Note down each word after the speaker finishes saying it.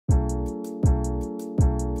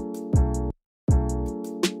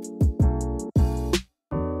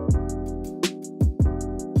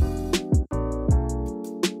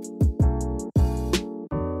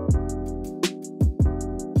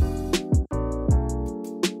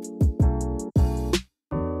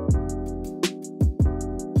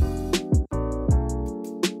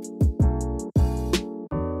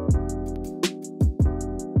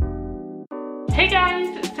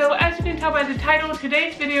the title,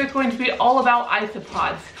 today's video is going to be all about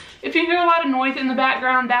isopods. If you hear a lot of noise in the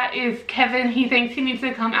background, that is Kevin. He thinks he needs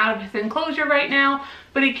to come out of his enclosure right now,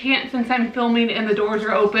 but he can't since I'm filming and the doors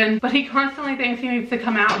are open. But he constantly thinks he needs to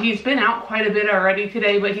come out. He's been out quite a bit already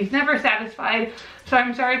today, but he's never satisfied. So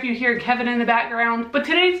I'm sorry if you hear Kevin in the background. But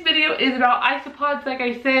today's video is about isopods, like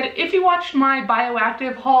I said. If you watched my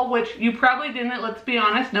bioactive haul, which you probably didn't, let's be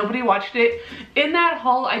honest, nobody watched it. In that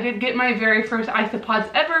haul, I did get my very first isopods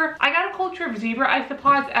ever. I got a culture of zebra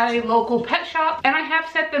isopods at a local pet shop, and I have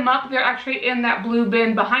set them up. They're actually in that blue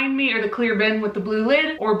bin behind me, or the clear bin with the blue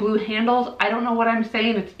lid, or blue handles. I don't know what I'm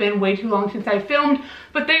saying. It's been way too long since I filmed,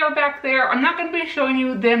 but they are back there. I'm not going to be showing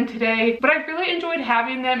you them today, but I really enjoyed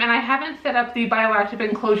having them, and I haven't set up the bioactive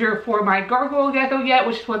enclosure for my gargoyle gecko yet,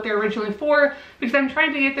 which is what they're originally for, because I'm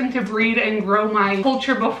trying to get them to breed and grow my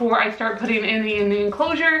culture before I start putting in the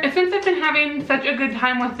enclosure. And since I've been having such a good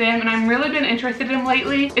time with them and I've really been interested in them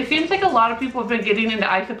lately, it seems like a lot of people have been getting into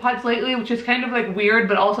isopods lately, which is kind of like weird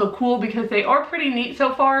but also cool because they are pretty neat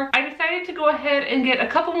so far. I decided to go ahead and get a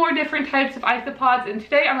couple more different types of isopods, and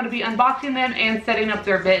today I'm going to be unboxing them and setting up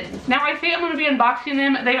their bins. Now I say I'm going to be unboxing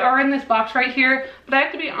them, they are in this box right here, but I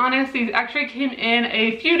have to be honest, these actually came in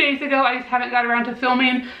a few days ago. I just haven't got around to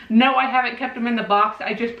filming. No, I haven't kept them in the box.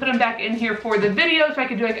 I just put them back in here for the video so I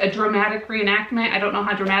could do like a dramatic reenactment. I don't know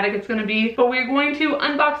how dramatic it's going to be, but we're going to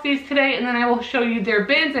unbox these today, and then I will show you their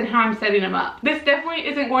bins and how I'm setting them up. This definitely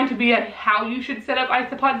isn't going to be a how you should set up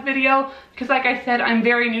isopods video, because like I said, I'm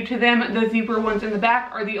very new to them. The zebra ones in the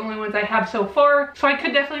back are the only ones I have so far, so I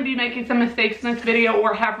could definitely be making some mistakes in this video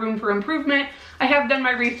or have room for improvement. I have done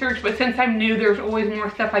my research, but since I'm new, there's always more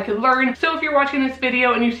stuff I could learn. So if you're watching this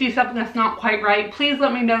video and you see something that's not quite right, please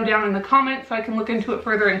let me know down in the comments so I can look into it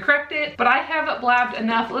further and correct it. But I have blabbed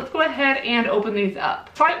enough. Let's go ahead and open these up.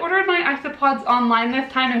 So I ordered my isopods online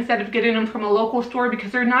this time instead of getting them from a local store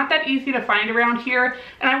because they're not that easy to find around here,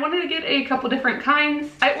 and I wanted to get a couple different kinds.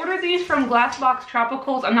 I ordered these from Glassbox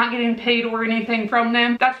Tropicals. I'm not getting paid or anything from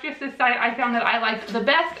them. That's just the site I found that I liked the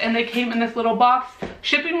best, and they came in this little box.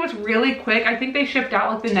 Shipping was really quick. I think they shipped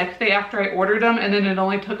out like the next day after I ordered them, and then it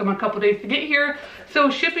only took them a couple days to get here. So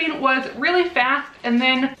shipping was really fast. And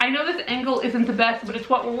then I know this angle isn't the best, but it's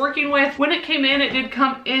what we're working with. When it came in, it did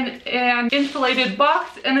come in an insulated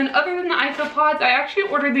box. And then other than the isopods, I actually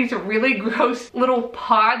ordered these really gross little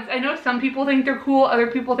pods. I know some people think they're cool, other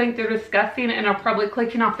people think they're disgusting, and are probably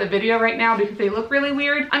clicking off the video right now because they look really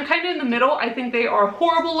weird. I'm kind of in the middle. I think they are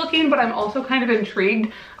horrible looking, but I'm also kind of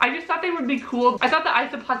intrigued. I just thought they would be cool. I thought the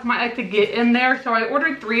isopods might like to get in there, so I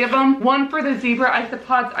ordered 3 of them. One for the zebra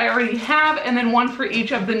isopods I already have, and then one for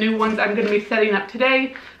each of the new ones I'm going to be setting up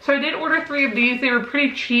today. So I did order 3 of these. They were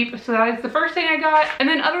pretty cheap, so that is the first thing I got. And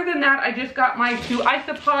then other than that, I just got my 2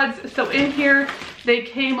 isopods. So in here, they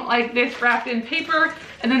came like this, wrapped in paper,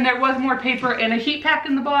 and then there was more paper and a heat pack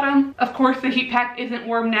in the bottom. Of course, the heat pack isn't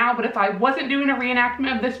warm now, but if I wasn't doing a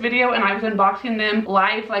reenactment of this video and I was unboxing them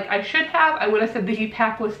live like I should have, I would have said the heat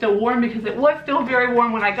pack was still warm because it was still very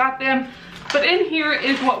warm when I got them. But in here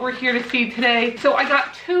is what we're here to see today. So I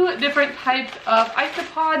got 2 different types of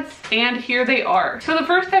isopods, and here they are. So the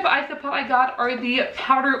first type of isopod I got are the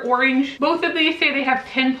powder orange. Both of these say they have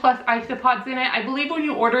 10 plus isopods in it. I believe when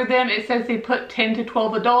you order them, it says they put 10 to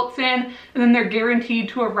 12 adults in, and then they're guaranteed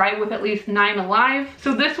to arrive with at least 9 alive.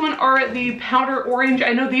 So this one are the powder orange.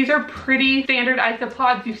 I know these are pretty standard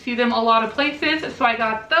isopods. You see them a lot of places, so I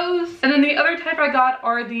got those. And then the other type I got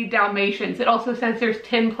are the dalmatians. It also says there's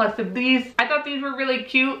 10 plus of these. I thought these were really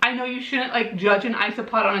cute. I know you shouldn't like judge an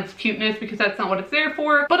isopod on its cuteness because that's not what it's there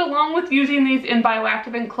for, but along with using these in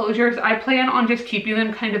bioactive enclosures, I plan on just keeping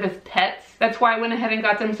them kind of as pets. That's why I went ahead and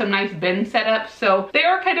got them some nice bin setups. So they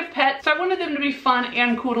are kind of pets, so I wanted them to be fun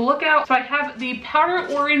and cool to look at. So I have the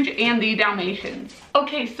powder orange and the dalmatians.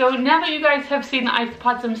 Okay, so now that you guys have seen the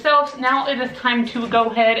isopods themselves, now it is time to go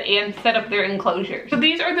ahead and set up their enclosure. So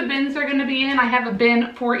these are the bins they're going to be in. I have a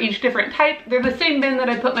bin for each different type. They're the same bin that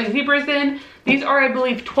I put my zebras in. These are, I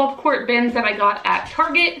believe, 12-quart bins that I got at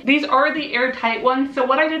Target. These are the airtight ones. So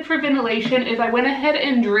what I did for ventilation is I went ahead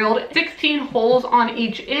and drilled 16 holes on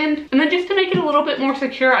each end. And then just to make it a little bit more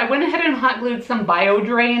secure, I went ahead and hot glued some bio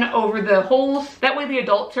drain over the holes. That way the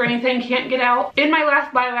adults or anything can't get out. In my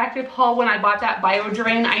last bioactive haul, when I bought that bio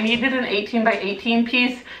drain, I needed an 18 by 18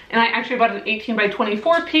 piece, and I actually bought an 18 by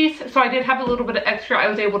 24 piece. So I did have a little bit of extra I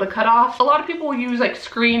was able to cut off. A lot of people will use like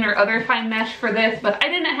screen or other fine mesh for this, but I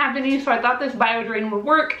didn't have any, so I thought this this biodrain would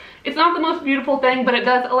work. It's not the most beautiful thing, but it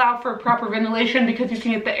does allow for proper ventilation because you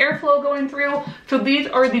can get the airflow going through. So these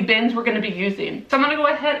are the bins we're going to be using. So I'm going to go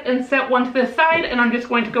ahead and set one to the side, and I'm just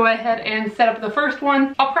going to go ahead and set up the first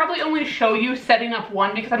one. I'll probably only show you setting up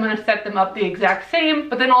one because I'm going to set them up the exact same,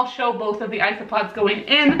 but then I'll show both of the isopods going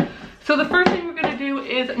in. So the first thing we're going to do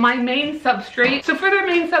is my main substrate. So for their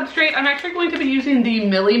main substrate, I'm actually going to be using the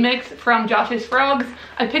Millie Mix from Josh's Frogs.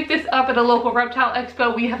 I picked this up at a local reptile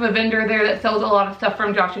expo. We have a vendor there that sells a lot of stuff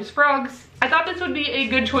from Josh's Frogs. I thought this would be a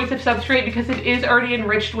good choice of substrate because it is already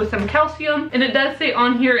enriched with some calcium, and it does say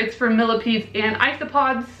on here it's for millipedes and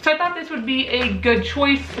isopods. So I thought this would be a good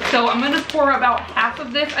choice. So I'm going to pour about half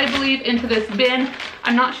of this, I believe, into this bin.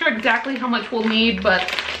 I'm not sure exactly how much we'll need,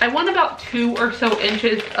 but I want about 2 or so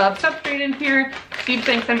inches of substrate in here. Steve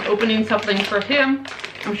thinks I'm opening something for him.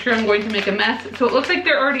 I'm sure I'm going to make a mess. So it looks like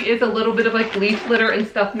there already is a little bit of like leaf litter and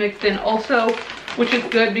stuff mixed in also, which is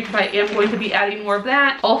good because I am going to be adding more of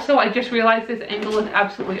that. Also, I just realized this angle is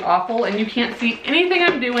absolutely awful and you can't see anything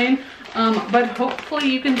I'm doing, but hopefully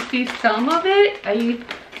you can see some of it.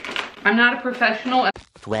 I'm not a professional.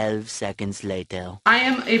 12 seconds later. I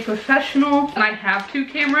am a professional and I have 2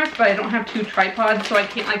 cameras, but I don't have 2 tripods, so I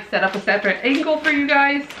can't like set up a separate angle for you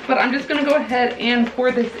guys. But I'm just gonna go ahead and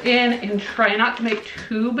pour this in and try not to make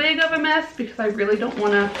too big of a mess because I really don't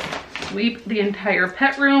wanna sweep the entire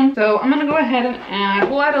pet room. So I'm gonna go ahead and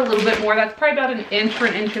we'll add a little bit more. That's probably about 1 inch or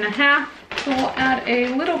 1.5 inches. So we'll add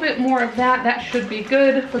a little bit more of that. That should be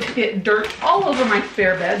good. Let's get dirt all over my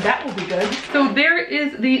spare bed. That will be good. So there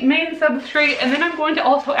is the main substrate, and then I'm going to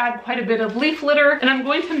also add quite a bit of leaf litter, and I'm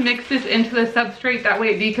going to mix this into the substrate. That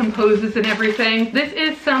way it decomposes and everything. This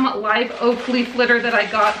is some live oak leaf litter that I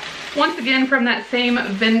got once again from that same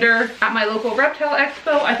vendor at my local reptile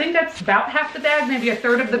expo. I think that's about half the bag, maybe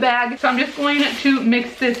 1/3 of the bag. So I'm just going to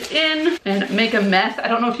mix this in and make a mess. I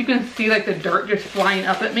don't know if you can see like the dirt just flying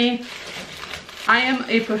up at me. I am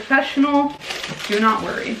a professional, do not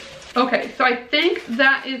worry. Okay, so I think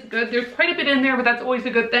that is good. There's quite a bit in there, but that's always a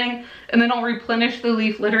good thing. And then I'll replenish the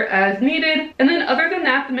leaf litter as needed. And then other than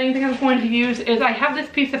that, the main thing I'm going to use is I have this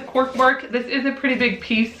piece of cork bark. This is a pretty big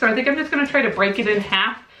piece, so I think I'm just gonna try to break it in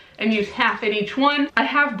half and use half in each one. I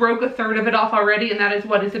have broke 1/3 of it off already, and that is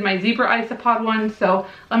what is in my zebra isopod one. So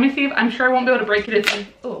let me see if, I'm sure I won't be able to break it in,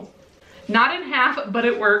 oh. Not in half, but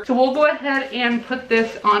it worked. So we'll go ahead and put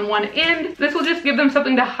this on one end. This will just give them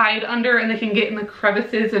something to hide under and they can get in the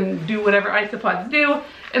crevices and do whatever isopods do.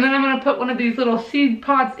 And then I'm gonna put one of these little seed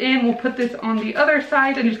pods in. We'll put this on the other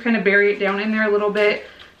side and just kind of bury it down in there a little bit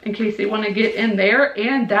in case they want to get in there,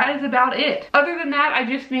 and that is about it. Other than that, I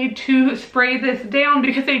just need to spray this down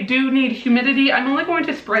because they do need humidity. I'm only going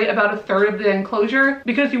to spray about 1/3 of the enclosure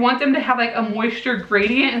because you want them to have like a moisture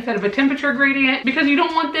gradient instead of a temperature gradient, because you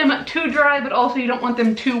don't want them too dry, but also you don't want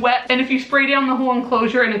them too wet. And if you spray down the whole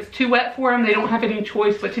enclosure and it's too wet for them, they don't have any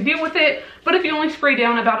choice but to deal with it. But if you only spray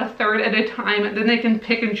down about 1/3 at a time, then they can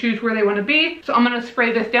pick and choose where they want to be. So I'm going to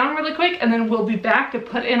spray this down really quick and then we'll be back to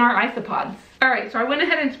put in our isopods. Alright, so I went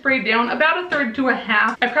ahead and sprayed down about 1/3 to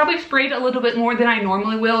 1/2. I probably sprayed a little bit more than I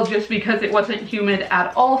normally will just because it wasn't humid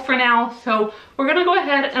at all for now. So we're gonna go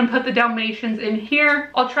ahead and put the Dalmatians in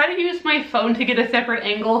here. I'll try to use my phone to get a separate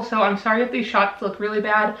angle, so I'm sorry if these shots look really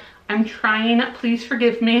bad. I'm trying, please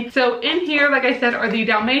forgive me. So in here, like I said, are the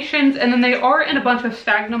Dalmatians, and then they are in a bunch of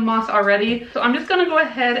sphagnum moss already. So I'm just gonna go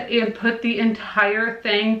ahead and put the entire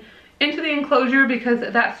thing into the enclosure because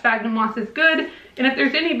that sphagnum moss is good. And if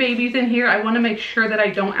there's any babies in here, I want to make sure that I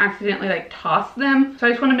don't accidentally like toss them. So I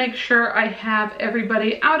just want to make sure I have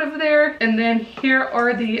everybody out of there. And then here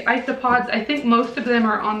are the isopods. I think most of them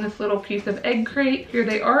are on this little piece of egg crate. Here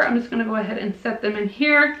they are. I'm just going to go ahead and set them in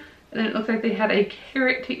here. And then it looks like they had a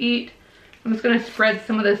carrot to eat. I'm just going to spread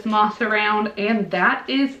some of this moss around, and that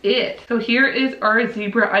is it. So here is our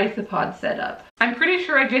zebra isopod setup. I'm pretty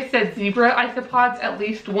sure I just said zebra isopods at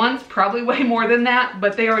least once, probably way more than that,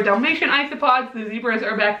 but they are Dalmatian isopods. The zebras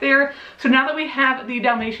are back there. So now that we have the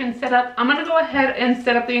Dalmatian set up, I'm going to go ahead and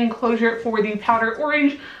set up the enclosure for the powder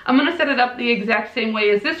orange. I'm going to set it up the exact same way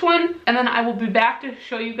as this one, and then I will be back to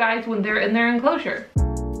show you guys when they're in their enclosure.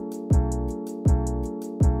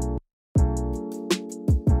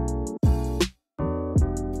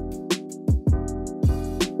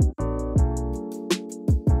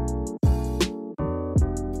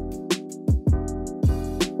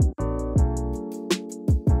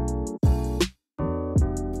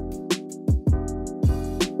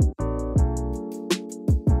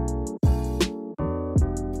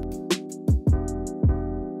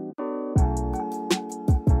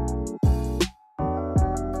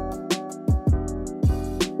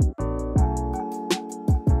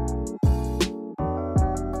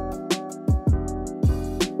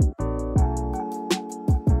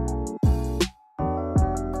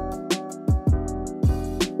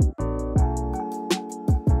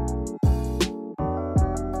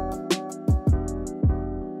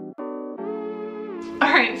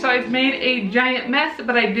 I've made a giant mess,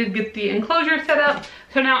 but I did get the enclosure set up.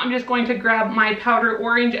 So now I'm just going to grab my powder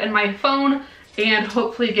orange and my phone and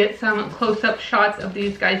hopefully get some close-up shots of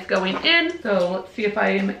these guys going in. So let's see if I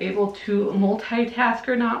am able to multitask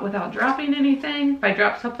or not without dropping anything. If I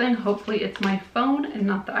drop something, hopefully it's my phone and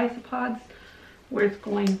not the Isopods. We're just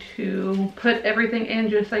going to put everything in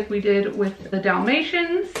just like we did with the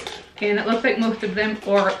Dalmatians. And it looks like most of them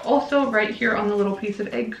are also right here on the little piece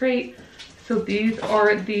of egg crate. So these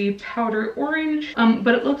are the powder orange,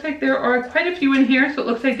 but it looks like there are quite a few in here. So it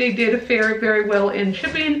looks like they did fare very well in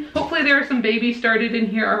shipping. Hopefully there are some babies started in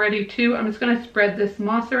here already too. I'm just gonna spread this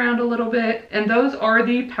moss around a little bit. And those are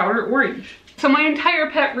the powder orange. So my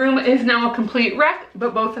entire pet room is now a complete wreck,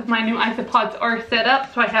 but both of my new Isopods are set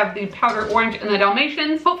up. So I have the powder orange and the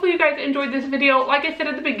Dalmatians. Hopefully you guys enjoyed this video. Like I said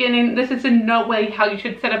at the beginning, this is in no way how you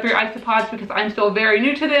should set up your Isopods because I'm still very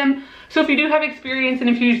new to them. So if you do have experience and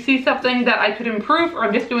if you see something that I could improve or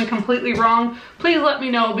I'm just doing completely wrong, please let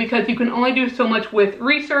me know because you can only do so much with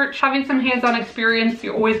research. Having some hands-on experience,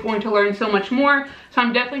 you're always going to learn so much more. So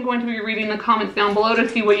I'm definitely going to be reading the comments down below to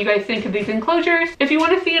see what you guys think of these enclosures. If you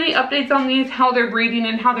want to see any updates on these, how they're breeding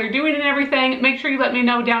and how they're doing and everything, make sure you let me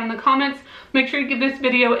know down in the comments. Make sure you give this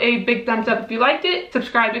video a big thumbs up if you liked it.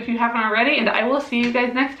 Subscribe if you haven't already, and I will see you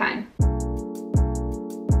guys next time.